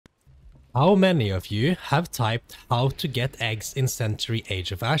How many of you have typed how to get eggs in Century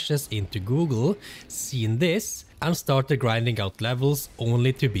Age of Ashes into Google, seen this, and started grinding out levels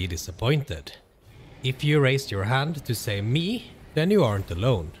only to be disappointed? If you raised your hand to say me, then you aren't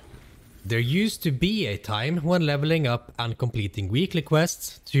alone. There used to be a time when leveling up and completing weekly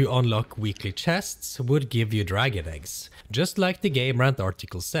quests to unlock weekly chests would give you dragon eggs, just like the Game Rant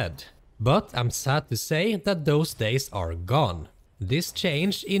article said. But I'm sad to say that those days are gone. This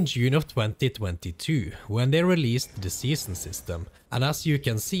changed in June of 2022, when they released the season system, and as you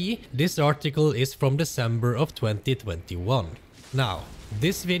can see, this article is from December of 2021. Now,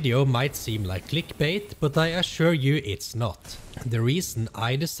 this video might seem like clickbait, but I assure you it's not. The reason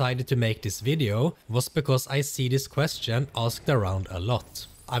I decided to make this video was because I see this question asked around a lot.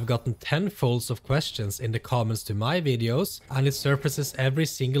 I've gotten 10 folds of questions in the comments to my videos, and it surfaces every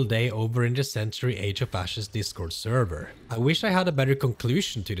single day over in the Century Age of Ashes Discord server. I wish I had a better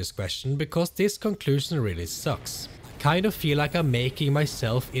conclusion to this question, because this conclusion really sucks. I kind of feel like I'm making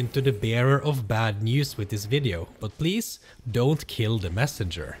myself into the bearer of bad news with this video, but please don't kill the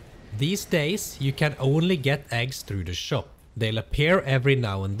messenger. These days you can only get eggs through the shop. They'll appear every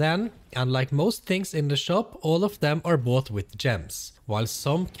now and then, and like most things in the shop, all of them are bought with gems, while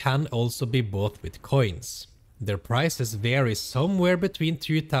some can also be bought with coins. Their prices vary somewhere between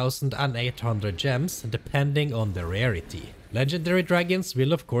 2,000 and 800 gems depending on the rarity. Legendary dragons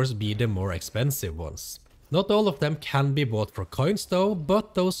will of course be the more expensive ones. Not all of them can be bought for coins though,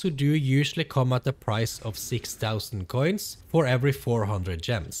 but those who do usually come at the price of 6,000 coins for every 400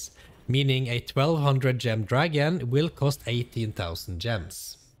 gems. Meaning a 1200 gem dragon will cost 18,000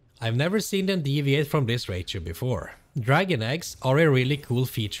 gems. I've never seen them deviate from this ratio before. Dragon eggs are a really cool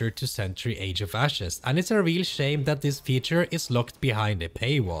feature to Century Age of Ashes, and it's a real shame that this feature is locked behind a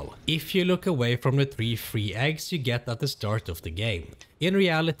paywall, if you look away from the 3 free eggs you get at the start of the game. In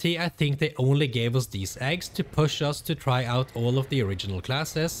reality, I think they only gave us these eggs to push us to try out all of the original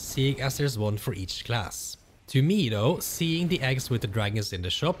classes, seeing as there's one for each class. To me though, seeing the eggs with the dragons in the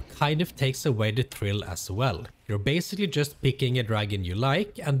shop kind of takes away the thrill as well. You're basically just picking a dragon you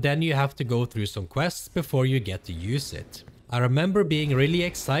like, and then you have to go through some quests before you get to use it. I remember being really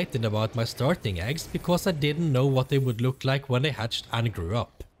excited about my starting eggs because I didn't know what they would look like when they hatched and grew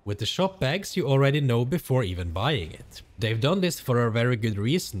up. With the shop eggs you already know before even buying it. They've done this for a very good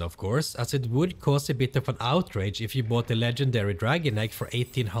reason of course, as it would cause a bit of an outrage if you bought a legendary dragon egg for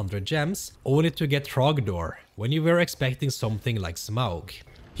 1800 gems only to get Trogdor, when you were expecting something like Smaug.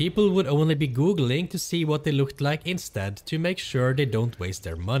 People would only be googling to see what they looked like instead to make sure they don't waste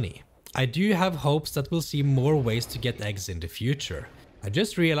their money. I do have hopes that we'll see more ways to get eggs in the future. I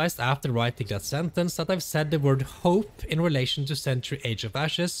just realized after writing that sentence that I've said the word hope in relation to Century Age of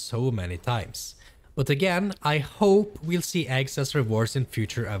Ashes so many times. But again, I hope we'll see eggs as rewards in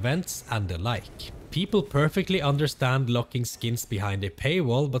future events and the like. People perfectly understand locking skins behind a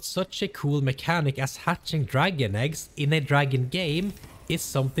paywall, but such a cool mechanic as hatching dragon eggs in a dragon game is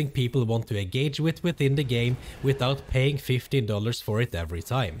something people want to engage with within the game without paying $15 for it every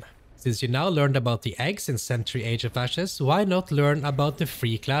time. Since you now learned about the eggs in Century Age of Ashes, why not learn about the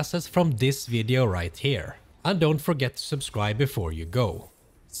free classes from this video right here? And don't forget to subscribe before you go.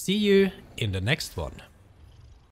 See you in the next one.